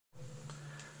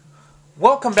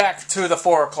Welcome back to the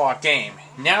 4 o'clock game.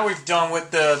 Now we've done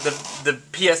with the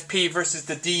PSP versus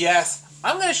the DS.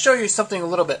 I'm going to show you something a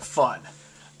little bit fun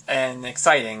and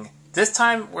exciting. This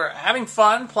time we're having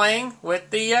fun playing with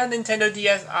the Nintendo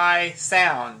DSi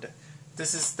sound.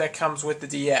 That comes with the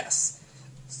DS.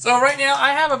 So right now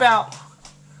I have about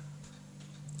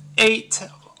 8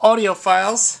 audio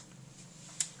files.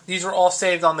 These are all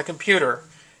saved on the computer.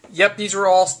 Yep, these are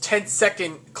all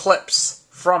 10-second clips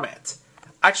from it.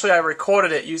 Actually, I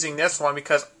recorded it using this one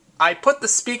because I put the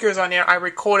speakers on there. I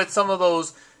recorded some of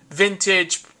those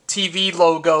vintage TV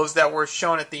logos that were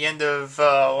shown at the end of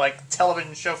like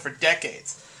television show for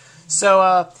decades.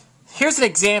 So here's an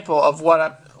example of what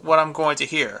I'm going to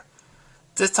hear.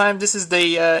 This time, this is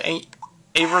the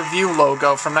a review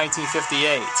logo from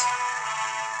 1958.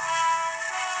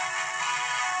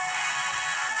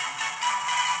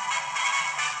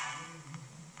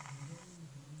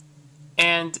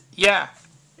 And yeah,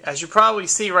 as you probably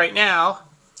see right now.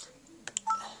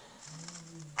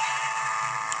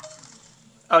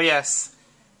 Oh yes.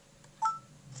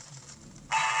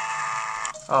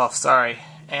 Oh, sorry.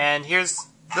 And here's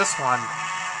this one.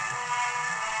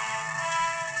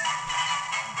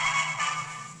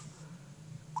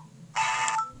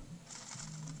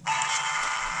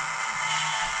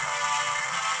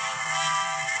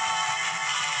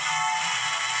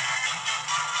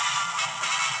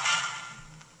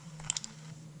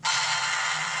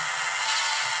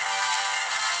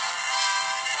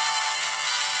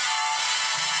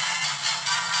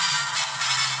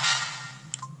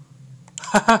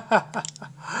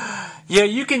 Yeah,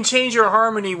 you can change your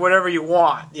harmony whatever you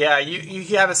want. Yeah,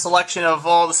 you have a selection of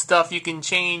all the stuff. You can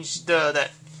change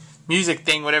that music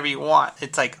thing whatever you want.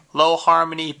 It's like low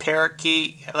harmony,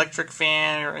 parakeet, electric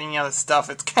fan, or any other stuff.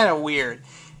 It's kind of weird.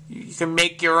 You can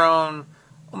make your own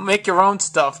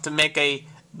stuff to make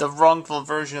the wrongful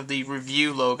version of the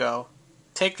review logo.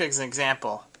 Take as an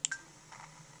example.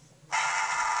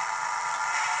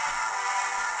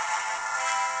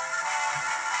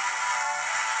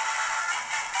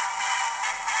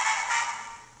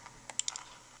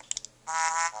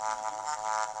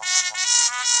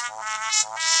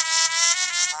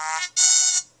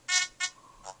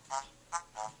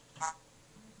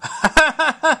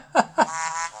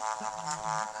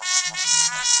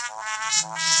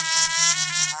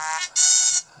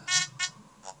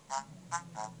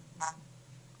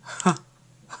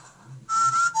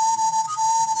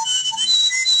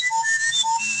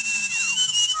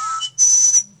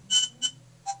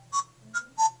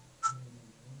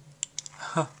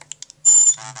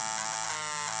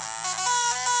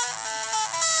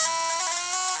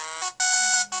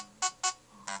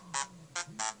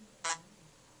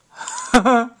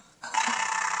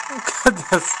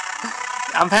 Goodness.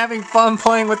 I'm having fun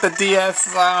playing with the DS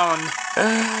sound.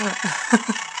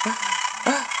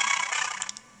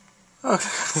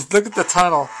 Look at the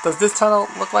tunnel. Does this tunnel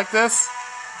look like this?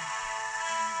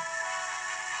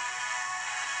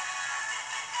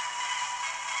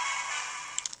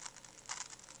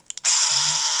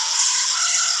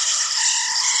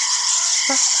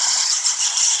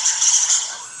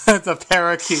 It's a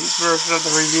parakeet version of the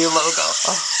review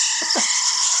logo.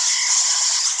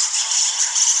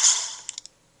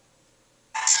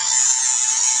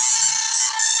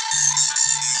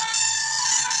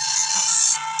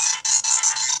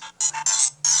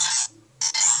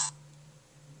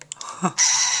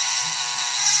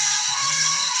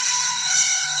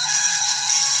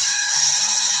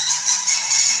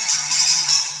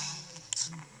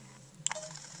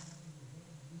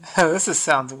 This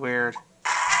sounds weird.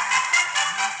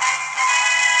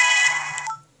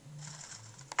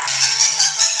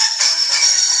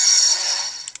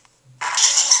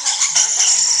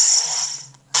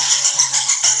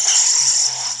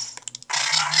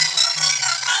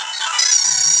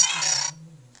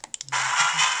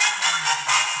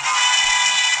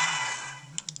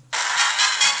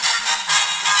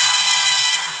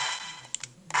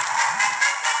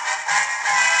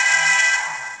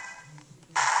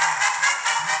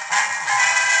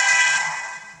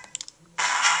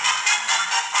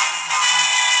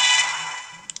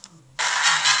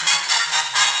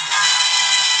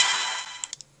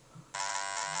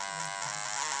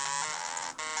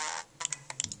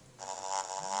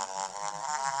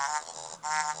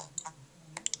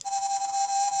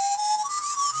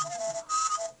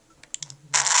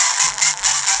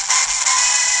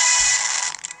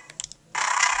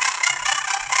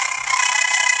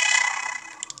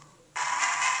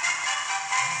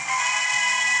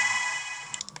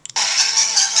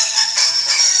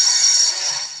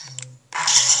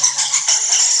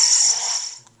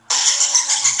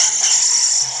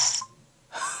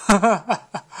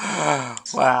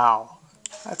 Wow,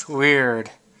 that's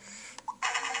weird.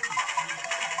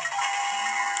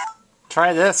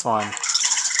 Try this one.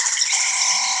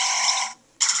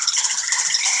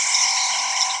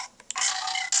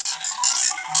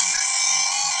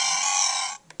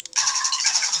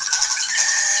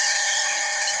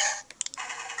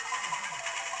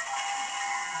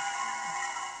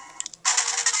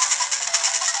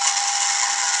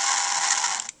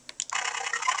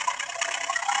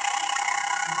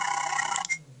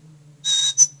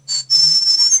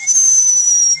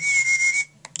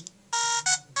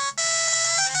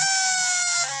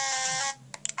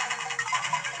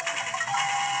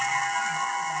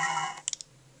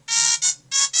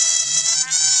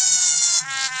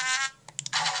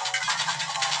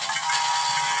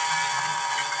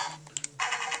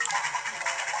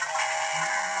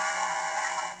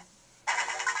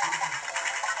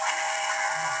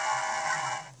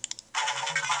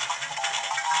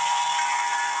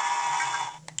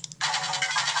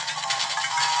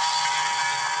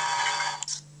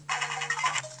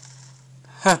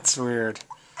 That's weird.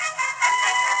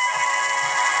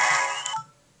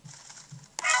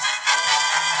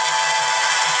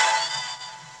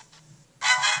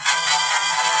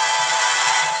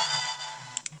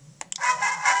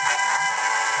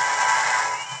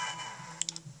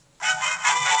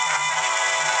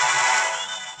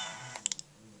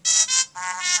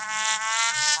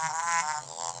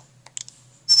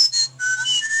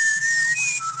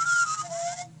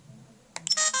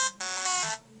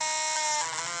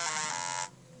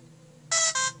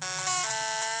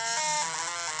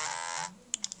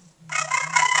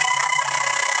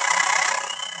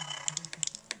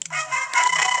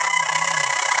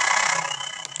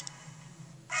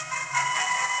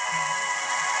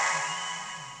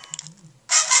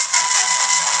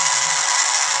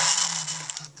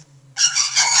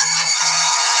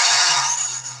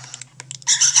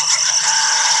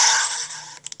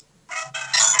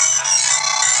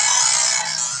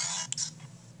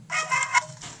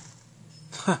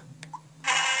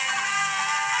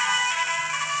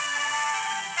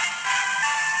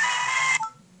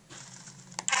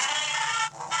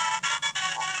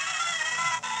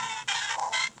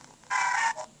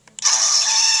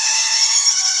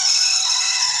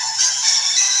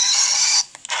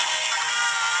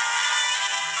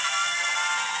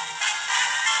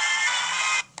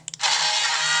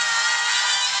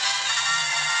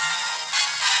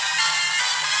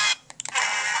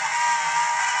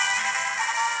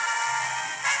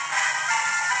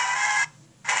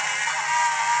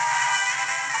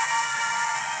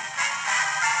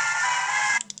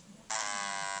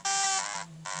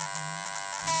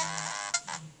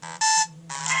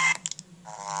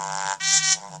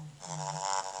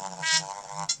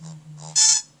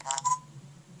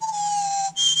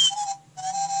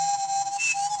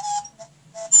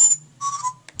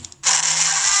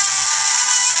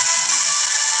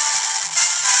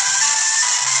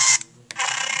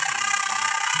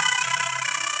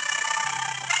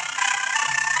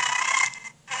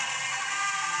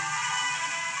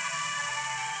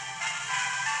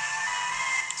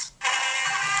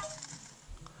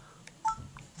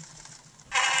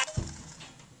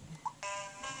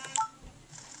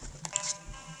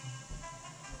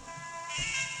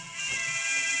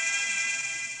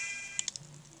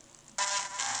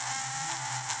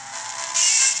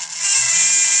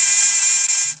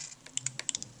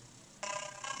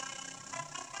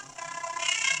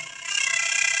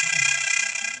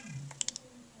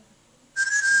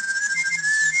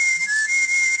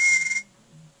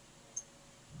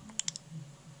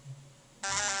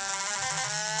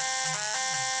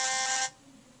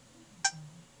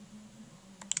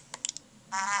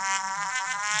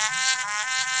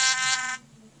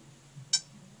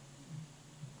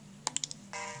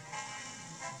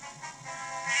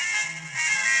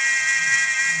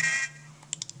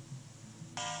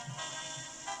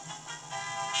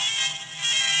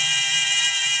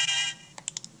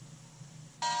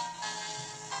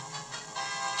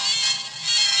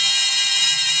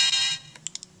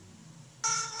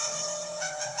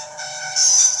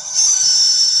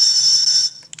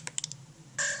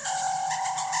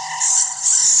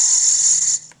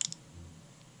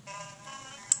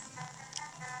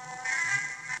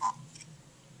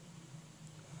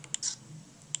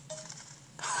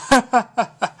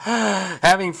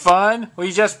 Having fun? Were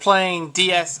you just playing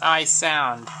DSi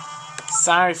sound?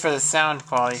 Sorry for the sound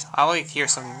quality. I like to hear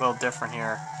something a little different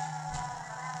here.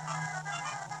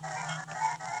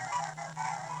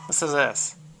 Listen to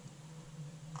this.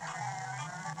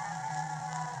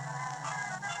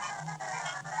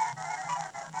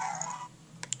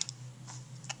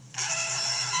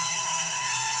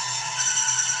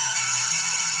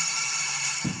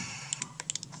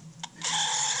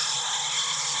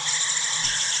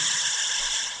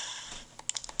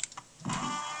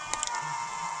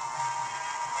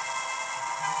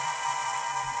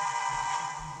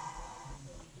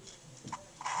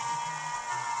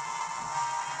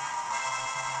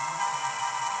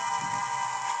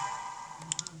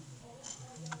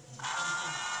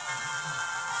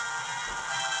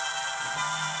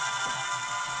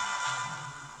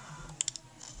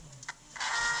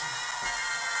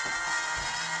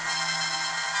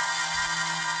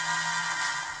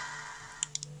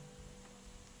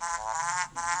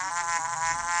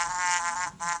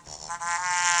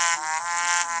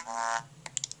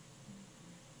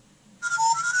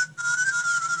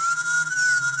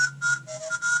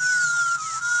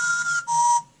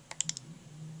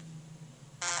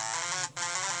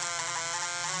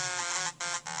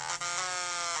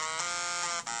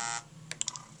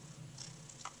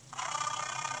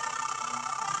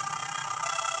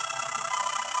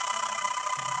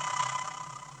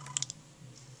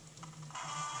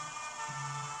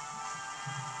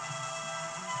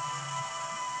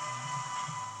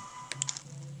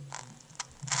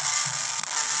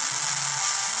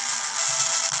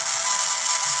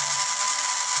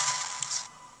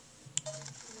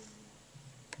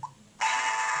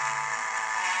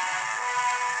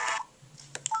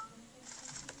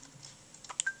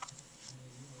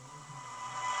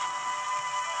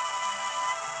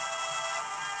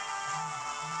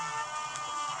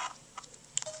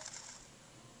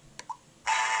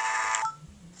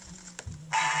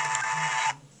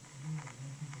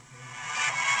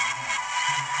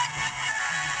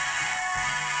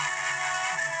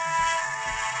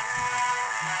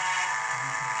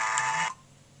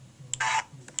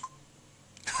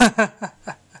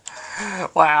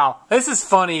 Wow, this is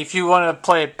funny. If you want to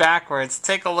play it backwards,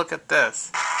 take a look at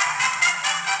this.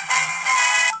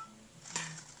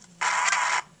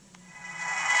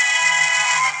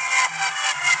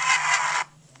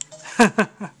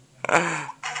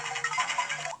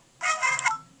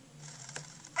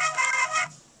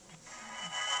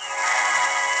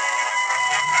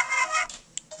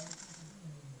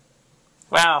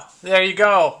 Wow, there you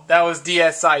go. That was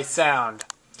DSi sound.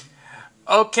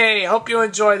 Okay, hope you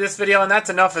enjoyed this video, and that's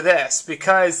enough of this,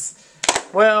 because,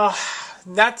 well,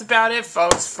 that's about it,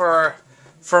 folks, for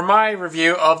my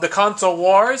review of the console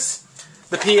wars,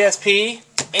 the PSP,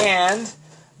 and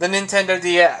the Nintendo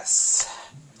DS.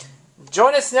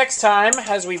 Join us next time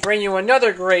as we bring you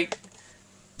another great,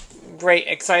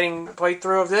 exciting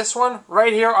playthrough of this one,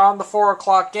 right here on the 4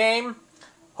 o'clock game.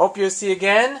 Hope you'll see you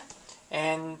again,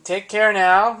 and take care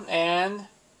now, and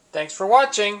thanks for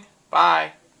watching.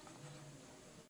 Bye.